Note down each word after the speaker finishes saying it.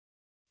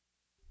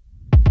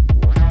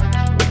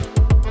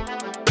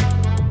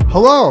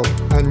Hello,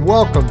 and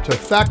welcome to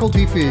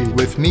Faculty Feed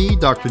with me,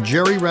 Dr.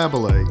 Jerry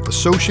Rabelais,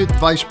 Associate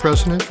Vice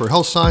President for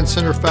Health Science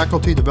Center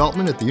Faculty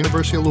Development at the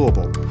University of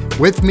Louisville.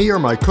 With me are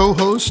my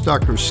co-hosts,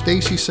 Dr.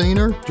 Stacy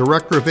Sainer,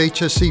 Director of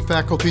HSC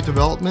Faculty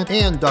Development,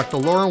 and Dr.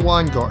 Laura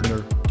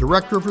Weingartner,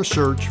 Director of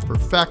Research for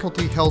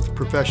Faculty Health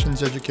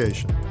Professions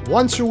Education.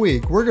 Once a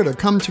week, we're going to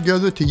come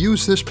together to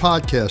use this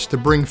podcast to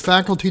bring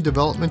faculty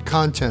development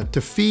content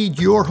to feed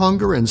your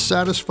hunger and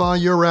satisfy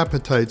your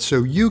appetite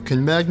so you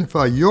can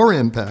magnify your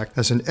impact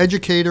as an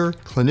educator,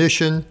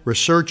 clinician,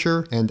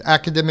 researcher, and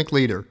academic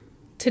leader.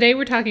 Today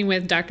we're talking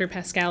with Dr.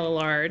 Pascale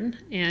Allard,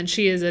 and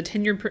she is a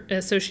tenured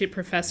associate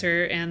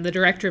professor and the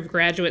director of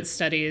graduate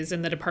studies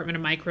in the Department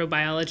of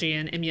Microbiology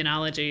and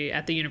Immunology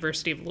at the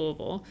University of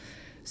Louisville.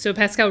 So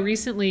Pascale,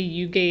 recently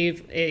you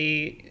gave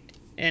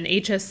an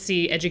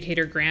HSC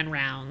educator grand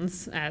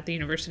rounds at the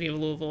University of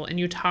Louisville, and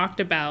you talked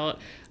about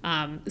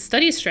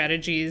study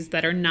strategies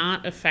that are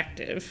not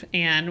effective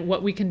and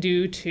what we can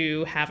do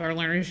to have our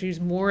learners use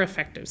more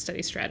effective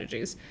study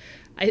strategies.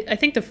 I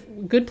think the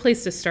good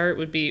place to start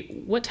would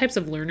be, what types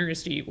of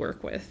learners do you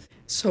work with?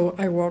 So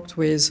I worked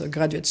with a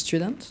graduate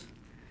student,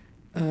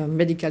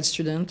 medical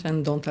student,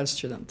 and dental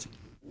student.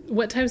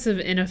 What types of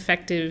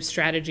ineffective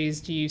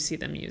strategies do you see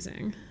them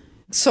using?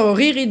 So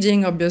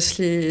rereading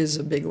obviously is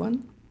a big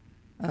one.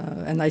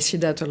 And I see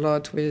that a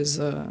lot with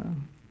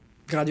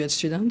graduate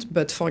students.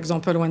 But for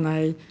example, when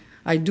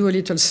I do a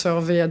little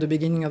survey at the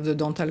beginning of the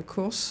dental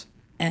course,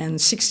 and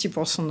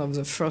 60% of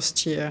the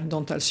first year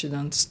dental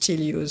students still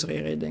use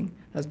rereading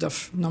as the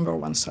number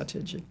one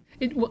strategy.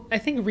 I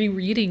think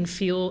rereading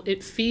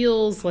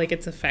feels like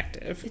it's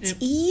effective. It's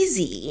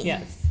easy.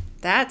 Yes.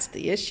 That's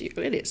the issue.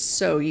 It is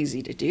so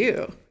easy to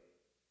do.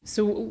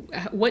 So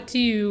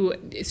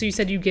you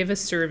said you give a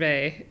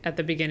survey at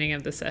the beginning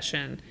of the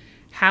session.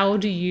 How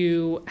do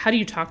you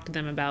talk to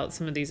them about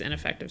some of these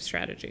ineffective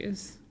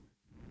strategies?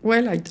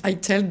 Well, I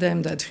tell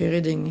them that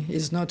rereading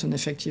is not an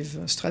effective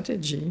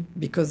strategy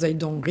because they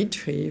don't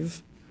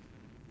retrieve,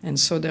 and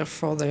so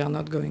therefore they are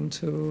not going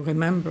to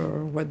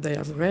remember what they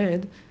have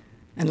read.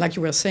 And like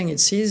you were saying,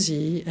 it's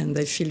easy and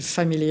they feel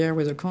familiar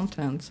with the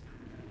content,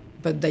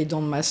 but they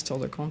don't master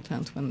the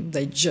content when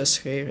they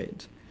just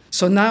reread.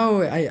 So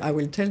now I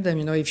will tell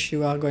them, if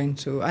you are going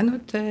to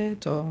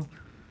annotate or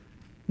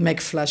make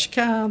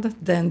flashcard,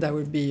 then that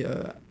would be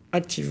an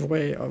active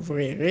way of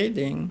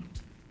rereading.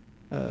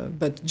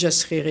 But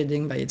just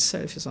rereading by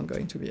itself isn't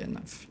going to be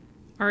enough.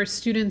 Are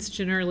students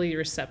generally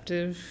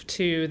receptive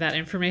to that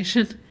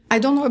information? I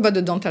don't know about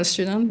the dental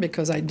student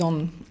because I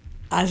don't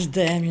ask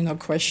them,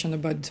 question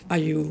about, are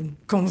you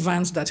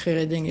convinced that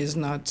rereading is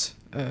not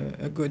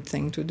a good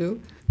thing to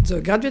do? The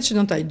graduate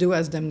student, I do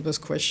ask them those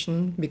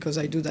questions because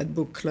I do that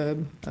book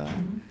club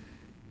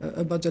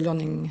about the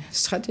learning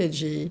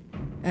strategy.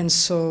 And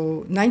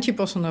so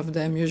 90% of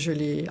them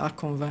usually are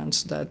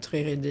convinced that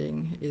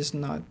rereading is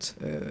not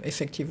an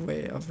effective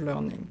way of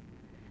learning.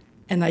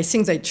 And I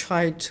think they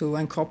try to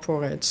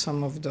incorporate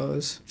some of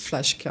those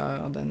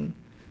flashcards and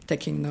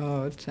taking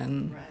notes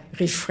and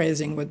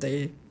rephrasing what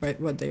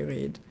they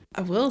read.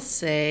 I will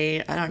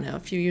say, I don't know, a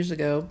few years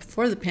ago,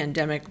 before the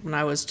pandemic, when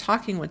I was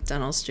talking with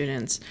dental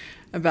students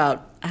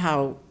about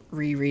how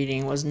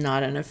rereading was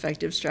not an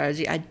effective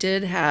strategy, I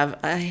did have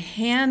a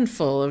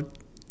handful of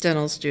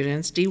dental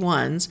students,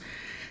 D1s.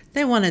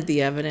 They wanted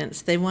the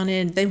evidence. They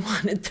wanted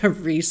the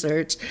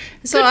research.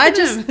 So I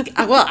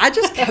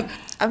just kept,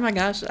 oh my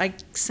gosh, I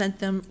sent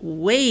them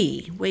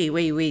way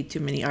too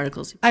many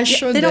articles. I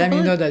showed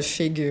them, that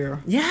figure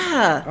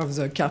of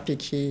the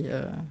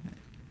Karpicki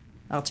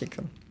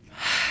article.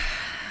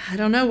 I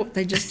don't know.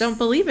 They just don't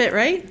believe it,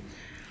 right?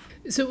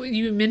 So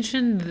you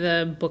mentioned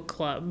the book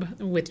club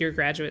with your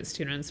graduate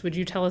students. Would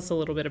you tell us a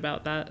little bit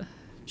about that?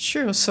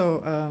 Sure.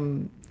 So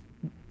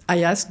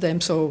I asked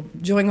them, so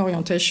during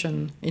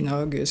orientation in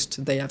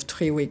August, they have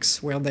 3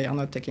 weeks where they are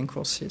not taking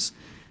courses.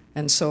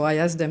 And so I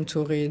asked them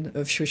to read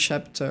a few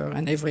chapters,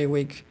 and every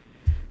week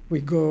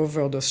we go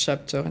over those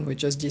chapters and we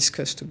just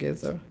discuss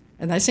together.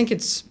 And I think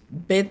it's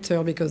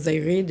better because they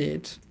read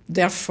it,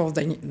 therefore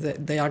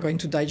they are going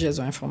to digest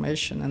the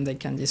information and they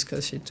can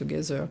discuss it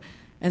together.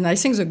 And I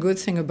think the good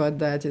thing about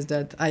that is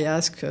that I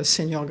ask a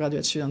senior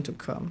graduate student to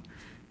come.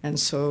 And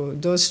so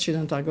those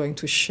students are going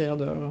to share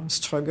their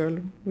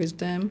struggle with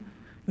them,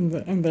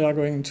 and they are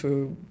going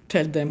to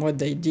tell them what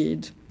they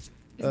did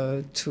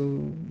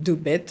to do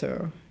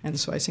better. And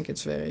so I think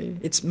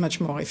it's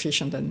much more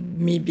efficient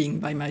than me being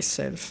by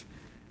myself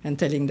and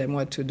telling them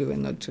what to do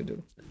and not to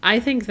do. I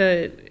think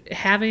that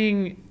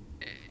having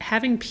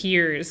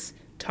peers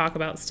talk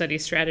about study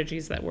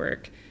strategies that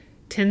work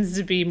tends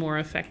to be more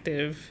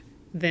effective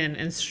than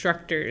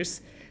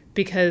instructors,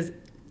 because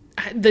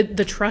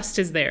the trust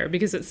is there,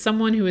 because it's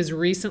someone who has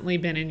recently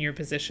been in your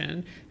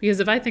position. Because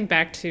if I think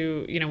back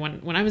to,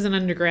 when I was an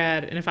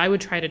undergrad, and if I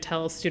would try to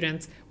tell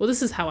students, well,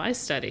 this is how I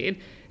studied,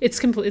 it's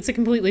a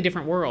completely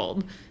different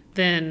world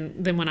than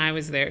when I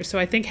was there. So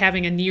I think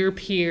having a near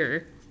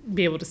peer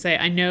be able to say,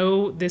 I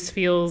know this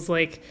feels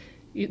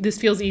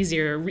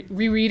easier.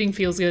 Rereading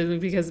feels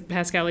good because,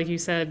 Pascale, like you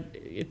said,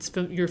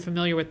 you're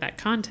familiar with that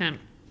content.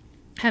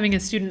 having a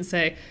student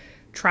say,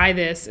 try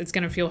this, it's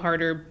going to feel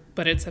harder,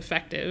 but it's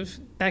effective,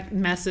 that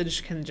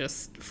message can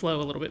just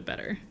flow a little bit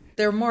better.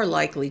 They're more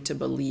likely to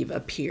believe a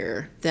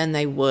peer than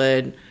they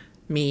would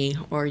me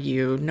or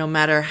you, no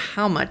matter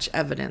how much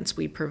evidence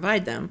we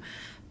provide them.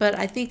 But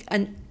I think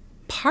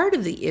part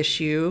of the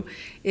issue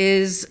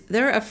is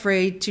they're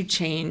afraid to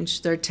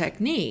change their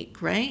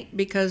technique, right?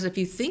 Because if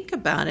you think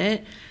about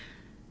it,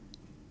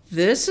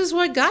 this is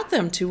what got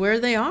them to where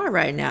they are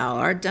right now.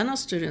 Our dental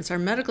students, our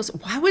medical,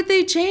 why would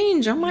they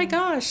change? Oh my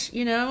gosh,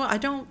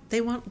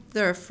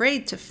 they're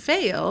afraid to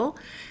fail.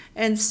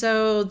 And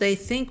so they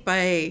think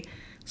by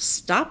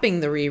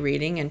stopping the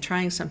rereading and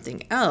trying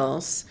something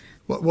else.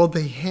 Well,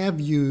 they have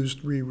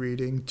used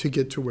rereading to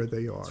get to where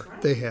they are.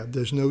 Right. They have.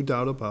 There's no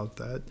doubt about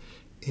that.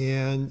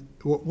 And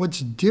what's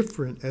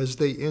different as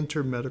they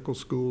enter medical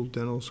school,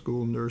 dental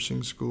school,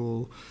 nursing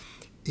school,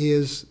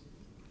 is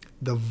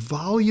the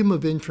volume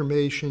of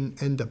information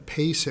and the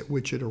pace at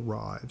which it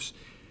arrives,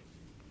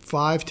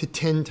 5 to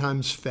 10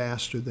 times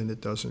faster than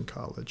it does in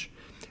college.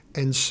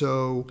 And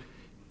so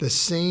the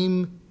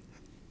same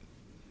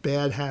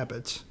bad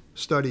habits,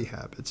 study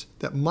habits,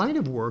 that might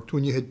have worked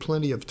when you had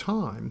plenty of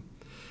time,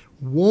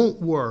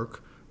 won't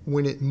work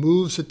when it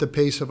moves at the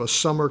pace of a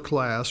summer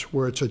class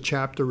where it's a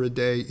chapter a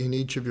day in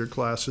each of your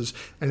classes,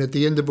 and at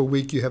the end of a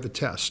week you have a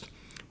test,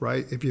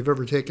 right? If you've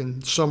ever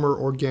taken summer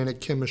organic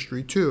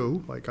chemistry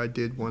 2, like I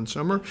did one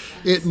summer,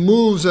 it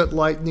moves at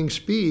lightning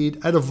speed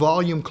at a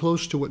volume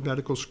close to what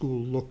medical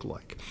school looked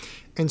like.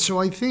 And so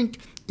I think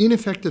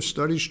ineffective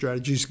study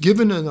strategies,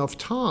 given enough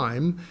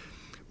time,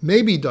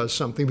 maybe does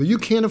something, but you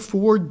can't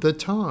afford the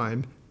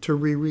time to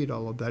reread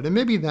all of that. And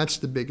maybe that's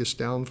the biggest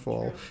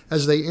downfall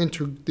as they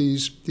enter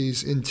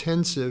these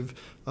intensive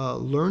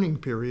learning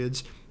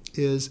periods,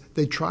 is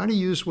they try to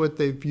use what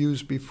they've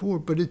used before,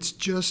 but it's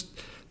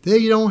just,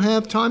 they don't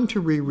have time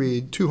to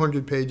reread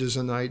 200 pages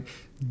a night,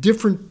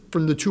 different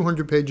from the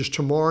 200 pages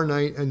tomorrow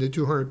night and the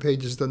 200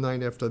 pages the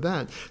night after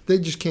that. They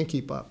just can't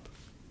keep up.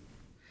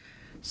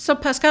 So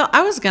Pascal,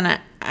 I was going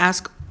to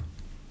ask,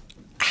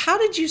 how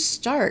did you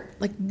start?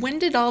 Like, when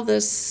did all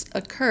this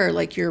occur?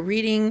 Like, you're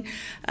reading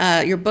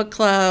your book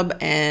club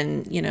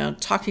and,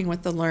 talking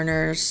with the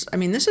learners. I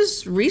mean, this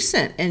is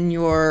recent in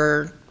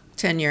your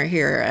tenure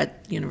here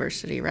at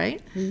university,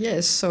 right?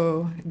 Yes,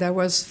 so that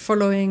was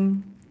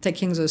following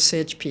taking the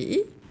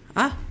CHPE.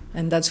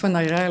 And that's when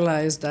I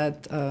realized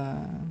that,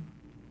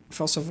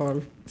 first of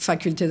all,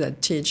 faculty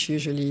that teach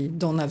usually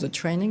don't have the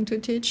training to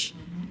teach.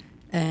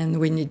 And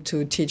we need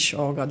to teach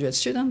our graduate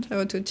students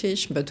how to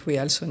teach, but we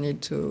also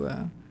need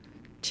to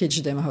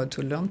teach them how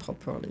to learn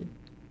properly.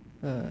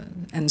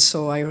 And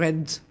so I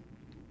read,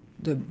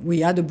 we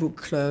had a book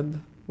club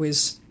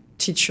with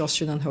teach your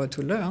student how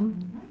to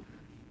learn.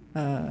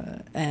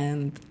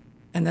 And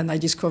then I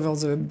discovered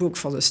the book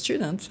for the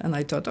student, and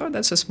I thought,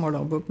 that's a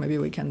smaller book. Maybe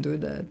we can do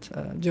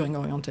that during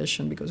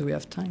orientation because we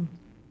have time.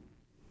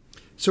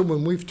 So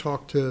when we've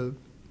talked to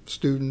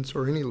students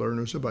or any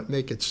learners about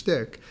Make It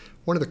Stick,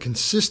 one of the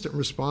consistent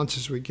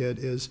responses we get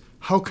is,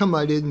 how come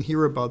I didn't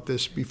hear about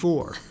this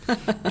before?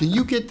 Do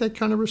you get that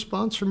kind of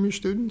response from your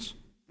students?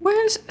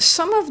 Well,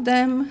 some of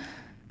them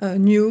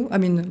knew. I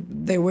mean,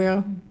 they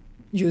were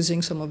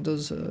using some of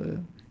those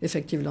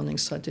effective learning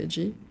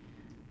strategy,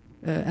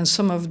 and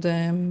some of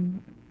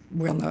them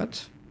were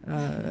not.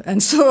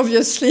 And so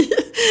obviously,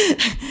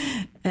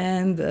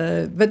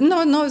 but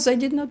no, they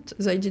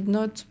did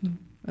not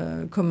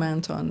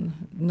comment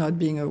on not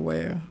being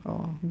aware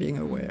or being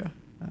aware.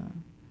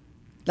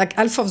 Like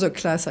half of the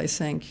class, I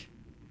think,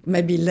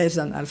 maybe less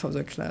than half of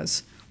the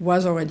class,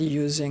 was already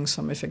using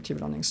some effective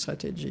learning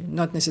strategy.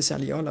 Not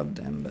necessarily all of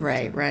them. But,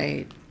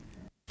 Right.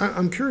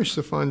 I'm curious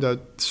to find out,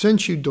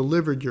 since you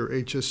delivered your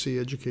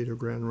HSC Educator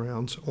Grand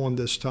Rounds on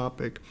this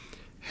topic,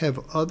 have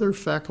other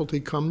faculty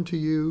come to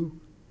you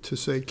to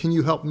say, can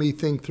you help me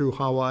think through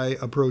how I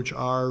approach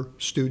our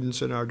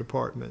students in our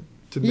department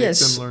to make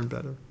them learn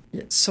better?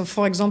 Yes. So,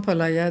 for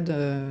example, I had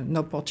an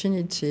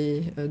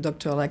opportunity,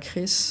 Dr.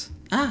 Lacris,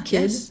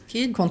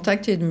 Kid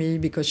contacted me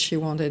because she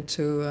wanted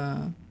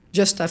to,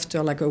 just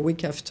after, like a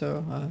week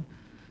after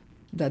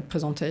that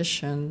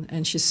presentation,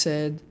 and she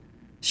said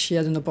she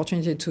had an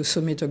opportunity to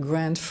submit a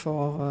grant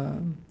for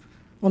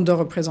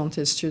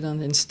underrepresented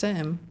students in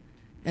STEM,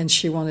 and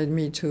she wanted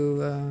me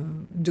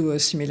to do a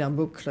similar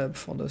book club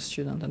for those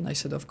students. And I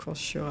said, of course,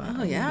 sure.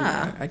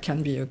 I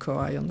can be a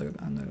co-I on the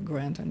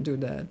grant and do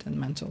that and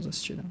mentor the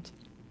students.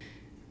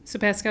 So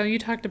Pascal, you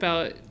talked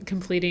about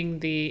completing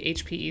the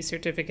HPE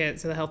certificate,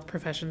 so the Health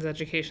Professions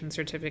Education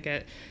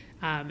Certificate,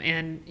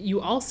 and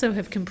you also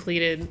have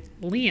completed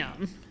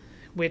LEAM,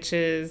 which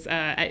is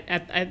at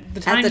the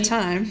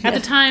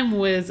time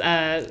was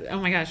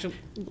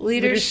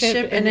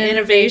Leadership and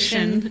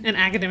Innovation in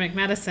Academic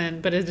Medicine,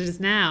 but it is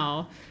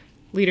now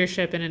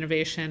Leadership and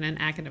Innovation in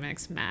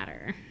Academics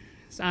Matter.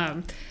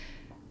 Have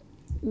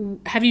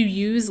you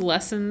used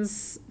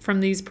lessons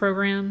from these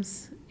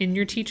programs in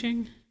your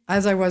teaching?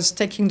 As I was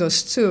taking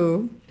those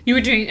two... You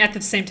were doing it at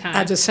the same time.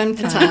 At the same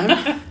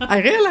time. I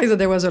realized that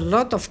there was a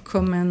lot of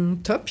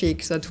common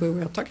topics that we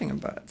were talking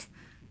about.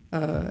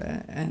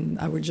 And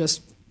I will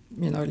just,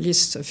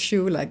 list a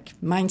few, like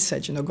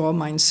mindset, growth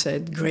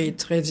mindset,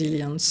 great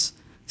resilience,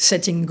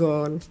 setting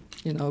goal,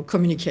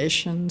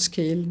 communication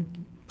skill,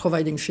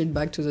 providing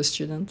feedback to the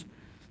student.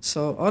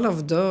 So all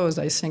of those,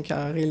 I think,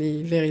 are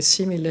really very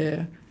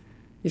similar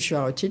if you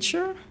are a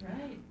teacher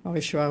or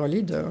if you are a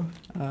leader.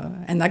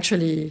 And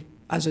actually,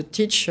 as a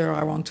teacher,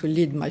 I want to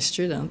lead my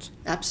student.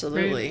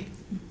 Absolutely.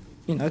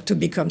 To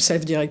become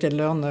self-directed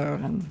learner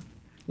and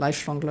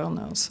lifelong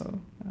learner. So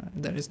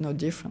there is no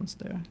difference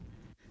there.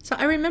 So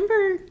I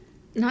remember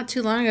not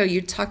too long ago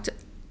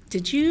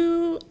did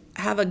you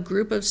have a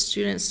group of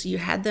students, you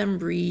had them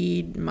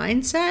read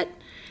Mindset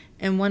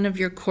in one of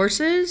your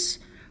courses?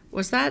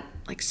 Was that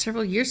like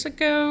several years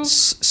ago?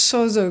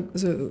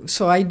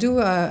 So I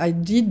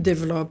did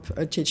develop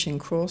a teaching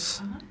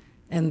course,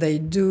 and they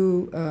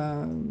do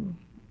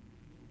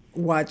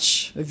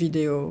watch a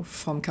video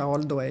from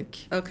Carol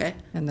Dweck. Okay.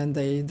 And then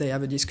they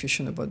have a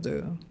discussion about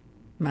the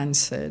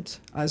mindset,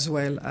 as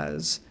well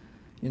as,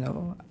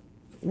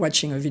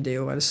 watching a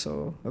video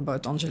also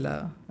about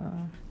Angela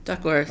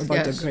Duckworth,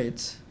 about yes. the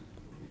great.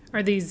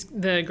 Are these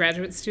the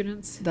graduate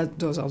students?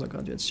 Those are the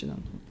graduate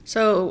students.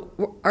 So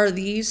are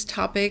these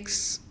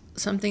topics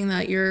something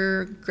that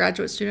your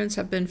graduate students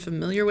have been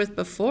familiar with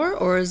before,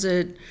 or is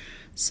it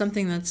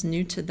something that's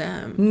new to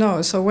them?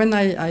 No, so when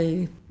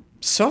I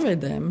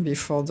surveyed them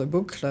before the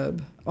book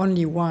club,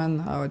 only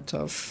 1 out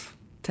of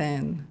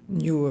 10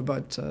 knew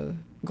about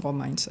growth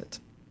mindset.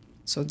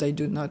 So they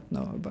do not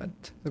know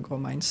about the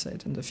growth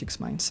mindset and the fixed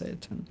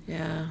mindset and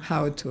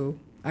how to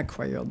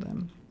acquire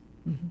them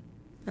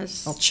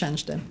or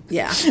change them.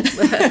 Yeah.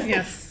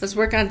 Yes. Let's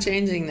work on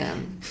changing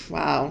them.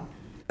 Wow.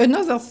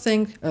 Another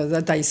thing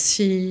that I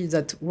see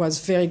that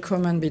was very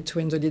common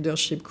between the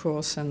leadership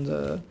course and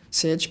the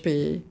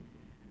CHP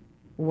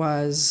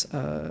was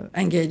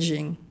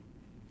engaging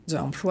the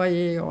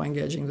employee or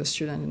engaging the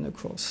student in the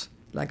course.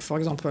 Like, for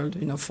example,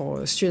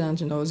 for a student,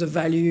 the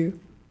value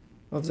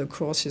of the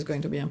course is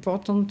going to be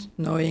important,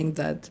 knowing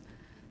that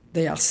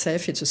they are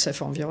safe, it's a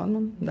safe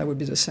environment. That would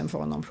be the same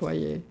for an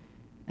employee.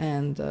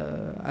 And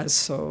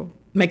also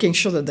making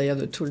sure that they have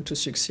the tool to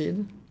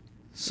succeed.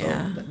 So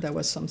that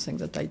was something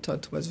that I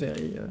thought was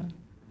very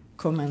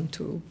common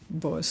to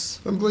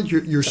both. I'm glad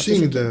you're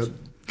seeing the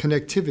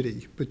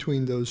connectivity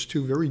between those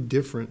two very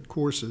different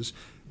courses,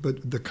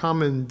 but the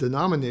common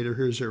denominator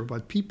here is they're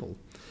about people.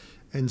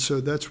 And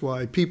so that's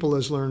why people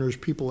as learners,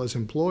 people as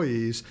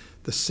employees,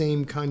 the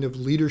same kind of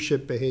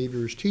leadership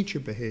behaviors,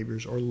 teacher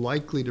behaviors are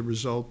likely to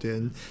result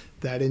in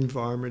that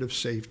environment of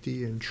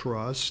safety and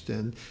trust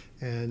and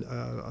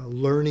a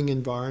learning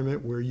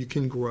environment where you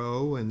can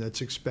grow and that's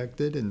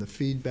expected and the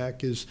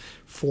feedback is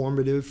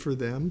formative for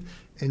them.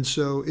 And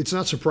so it's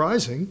not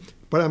surprising,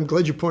 but I'm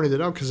glad you pointed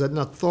it out because I'd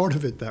not thought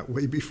of it that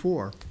way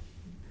before.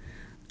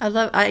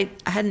 I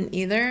hadn't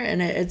either,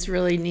 and it's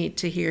really neat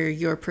to hear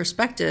your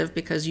perspective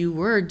because you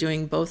were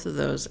doing both of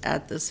those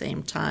at the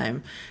same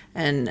time,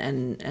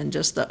 and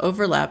just the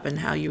overlap and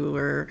how you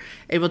were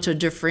able to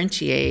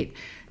differentiate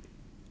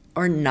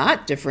or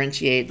not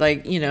differentiate.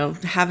 Like,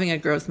 having a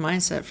growth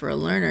mindset for a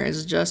learner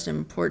is just as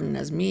important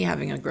as me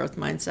having a growth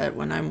mindset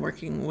when I'm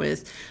working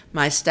with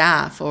my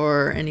staff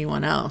or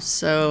anyone else.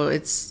 So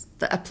it's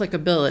the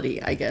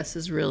applicability, I guess,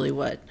 is really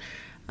what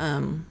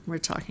we're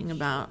talking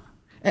about.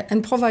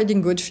 And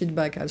providing good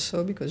feedback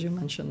also, because you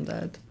mentioned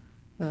that.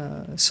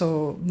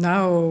 So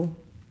now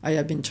I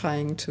have been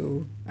trying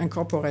to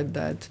incorporate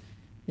that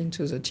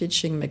into the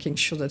teaching, making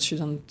sure that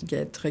students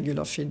get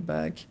regular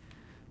feedback,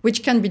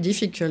 which can be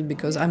difficult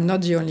because I'm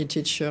not the only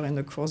teacher in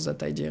the course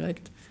that I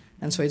direct.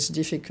 And so it's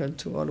difficult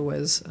to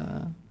always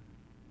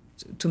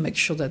to make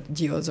sure that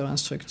the other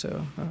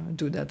instructor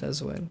do that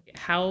as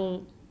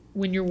well.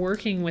 When you're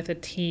working with a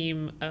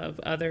team of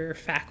other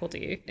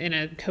faculty in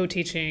a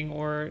co-teaching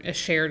or a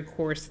shared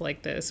course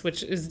like this,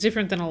 which is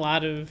different than a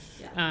lot of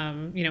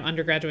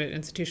undergraduate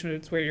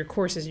institutions where your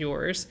course is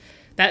yours,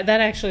 that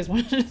actually is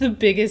one of the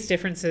biggest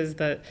differences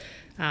that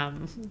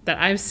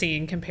I've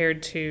seen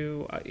compared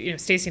to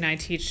Stacy and I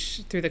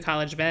teach through the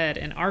College of Ed,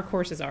 and our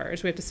course is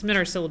ours. We have to submit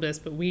our syllabus,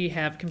 but we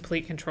have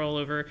complete control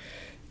over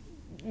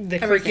the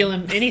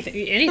curriculum,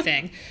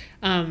 anything.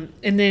 And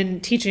then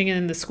teaching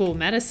in the School of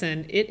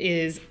Medicine, it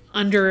is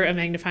under a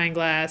magnifying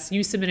glass.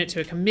 You submit it to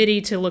a committee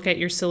to look at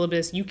your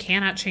syllabus. You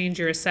cannot change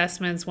your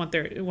assessments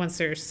once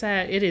they're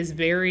set. It is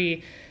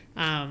very,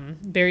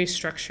 very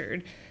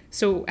structured.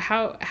 So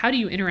how do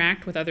you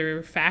interact with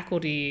other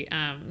faculty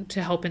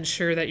to help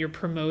ensure that you're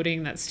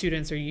promoting that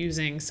students are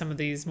using some of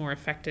these more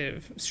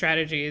effective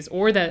strategies,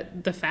 or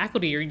that the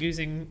faculty are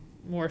using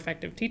more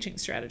effective teaching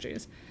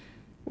strategies?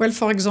 Well,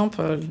 for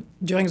example,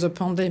 during the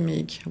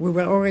pandemic, we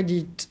were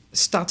already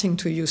starting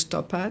to use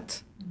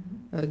TOPAT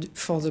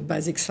for the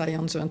basic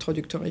science, the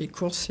introductory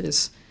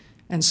courses.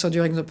 And so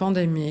during the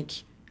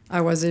pandemic, I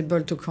was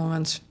able to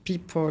convince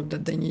people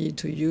that they needed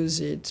to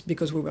use it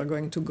because we were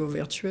going to go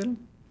virtual.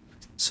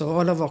 So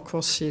all of our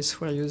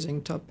courses were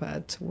using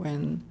TOPAT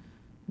when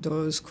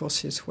those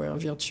courses were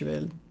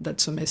virtual that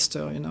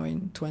semester,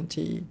 in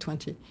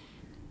 2020.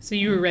 So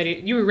you were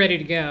ready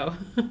to go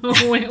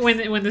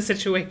when the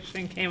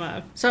situation came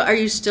up. So are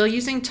you still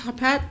using Top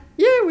Hat?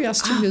 Yeah, we are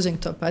still using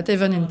Top Hat,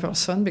 even in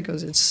person,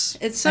 because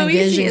it's so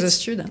engaging easy. the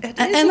student.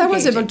 And I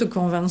was able to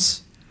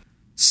convince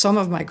some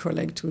of my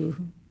colleagues to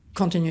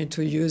continue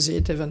to use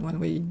it even when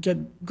we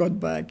got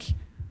back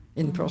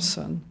in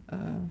person.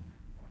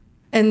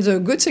 And the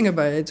good thing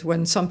about it,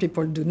 when some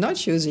people do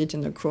not use it in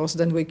the course,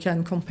 then we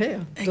can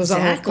compare. Those are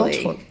our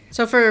control.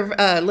 So for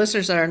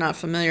listeners that are not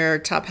familiar,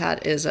 Top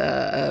Hat is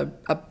a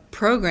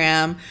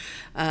program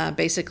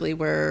basically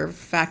where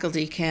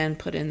faculty can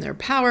put in their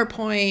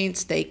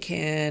PowerPoints, they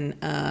can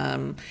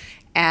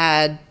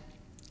add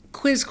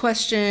quiz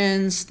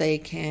questions,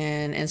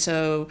 and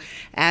so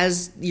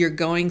as you're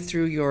going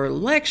through your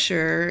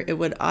lecture, it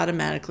would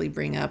automatically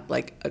bring up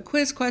like a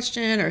quiz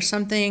question or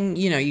something.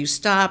 You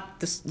stop,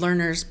 the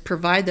learners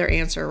provide their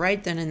answer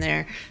right then and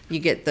there. You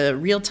get the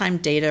real-time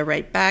data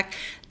right back.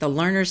 The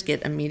learners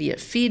get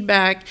immediate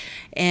feedback,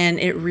 and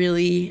it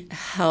really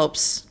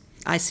helps,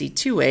 I see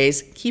two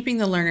ways, keeping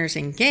the learners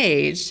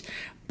engaged,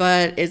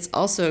 but it's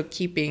also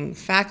keeping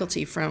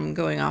faculty from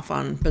going off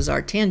on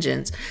bizarre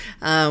tangents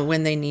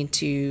when they need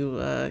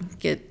to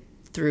get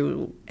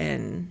through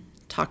and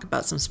talk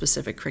about some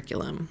specific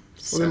curriculum.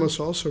 Well, they must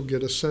also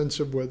get a sense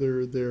of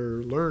whether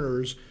their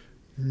learners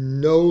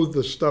know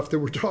the stuff that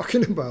we're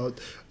talking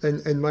about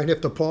and might have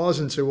to pause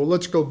and say, well,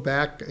 let's go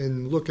back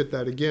and look at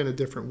that again a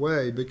different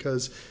way,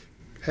 because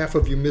half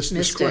of you missed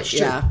this question.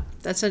 Yeah,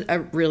 that's a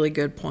really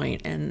good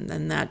point, and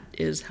that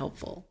is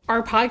helpful.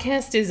 Our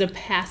podcast is a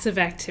passive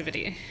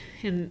activity,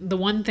 and the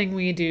one thing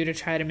we do to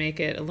try to make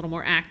it a little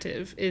more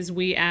active is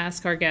we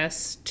ask our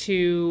guests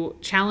to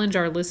challenge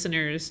our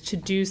listeners to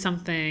do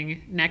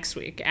something next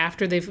week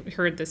after they've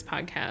heard this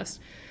podcast.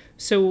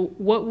 So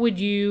what would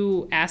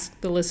you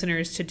ask the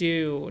listeners to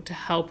do to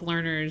help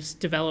learners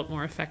develop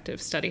more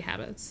effective study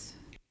habits?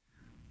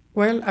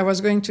 Well, I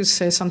was going to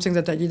say something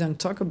that I didn't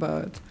talk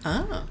about.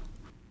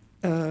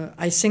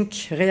 I think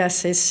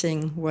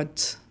reassessing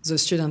what the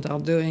students are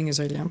doing is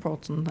really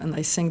important, and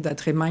I think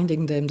that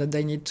reminding them that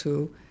they need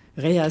to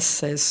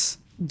reassess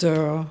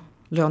their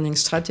learning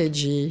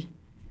strategy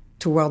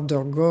toward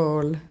their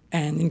goal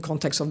and in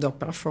context of their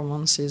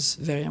performance is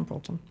very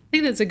important. I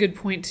think that's a good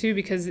point too,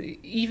 because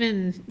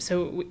even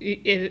so,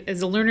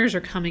 as the learners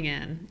are coming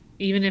in,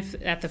 even if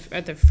at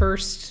the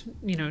first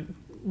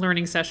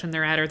learning session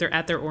they're at, or they're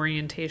at their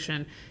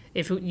orientation,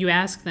 if you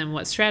ask them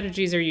what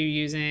strategies are you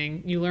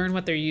using, you learn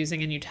what they're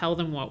using, and you tell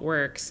them what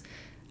works,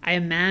 I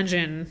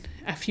imagine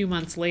a few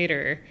months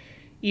later,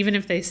 even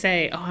if they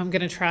say, oh, I'm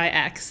going to try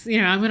X,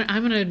 I'm going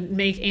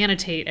to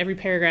annotate every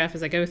paragraph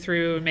as I go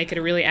through and make it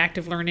a really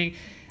active learning.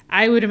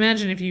 I would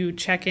imagine if you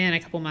check in a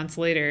couple months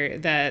later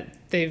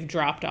that they've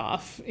dropped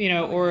off,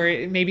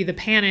 or maybe the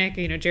panic,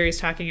 Jerry's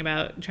talking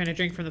about trying to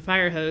drink from the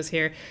fire hose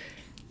here.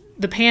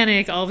 The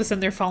panic, all of a sudden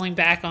they're falling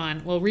back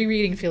on, well,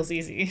 rereading feels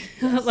easy.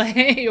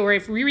 Or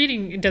if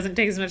rereading doesn't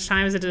take as much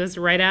time as it does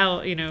to write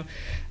out,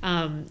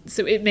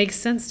 so it makes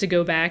sense to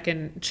go back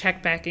and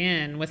check back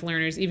in with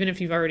learners, even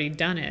if you've already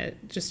done it,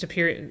 just to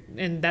peer,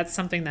 and that's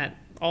something that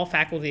all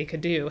faculty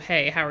could do.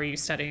 Hey, how are you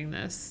studying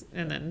this?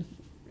 And then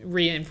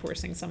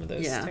reinforcing some of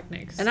those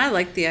techniques. And I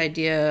like the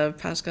idea,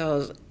 Pascal,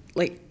 is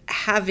like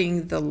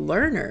having the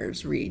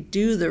learners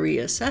do the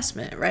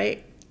reassessment,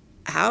 right?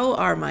 How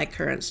are my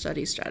current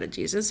study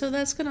strategies? And so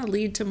that's going to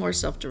lead to more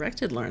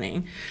self-directed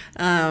learning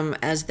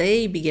as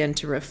they begin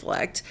to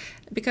reflect.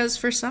 Because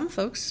for some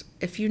folks,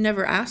 if you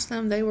never ask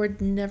them, they would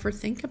never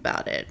think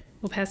about it.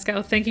 Well,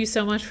 Pascal, thank you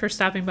so much for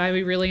stopping by.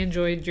 We really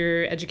enjoyed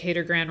your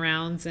Educator Grand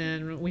Rounds,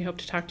 and we hope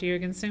to talk to you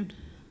again soon.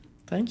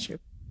 Thank you.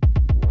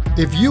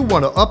 If you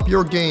want to up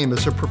your game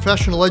as a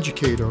professional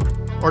educator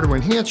or to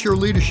enhance your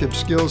leadership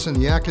skills in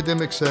the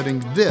academic setting,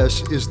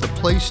 this is the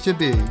place to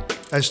be.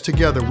 As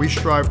together we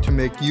strive to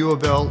make U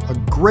of L a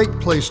great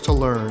place to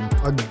learn,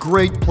 a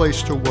great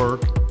place to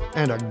work,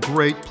 and a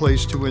great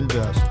place to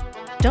invest.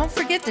 Don't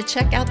forget to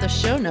check out the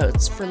show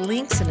notes for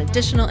links and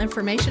additional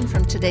information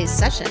from today's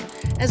session,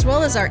 as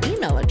well as our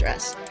email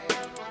address.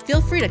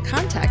 Feel free to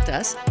contact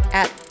us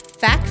at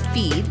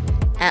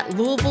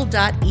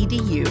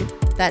facfeed@louisville.edu.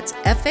 That's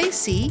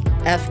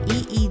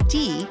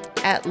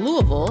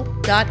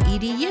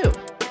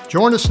FACFEED@louisville.edu.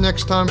 Join us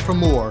next time for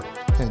more,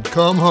 and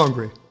come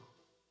hungry.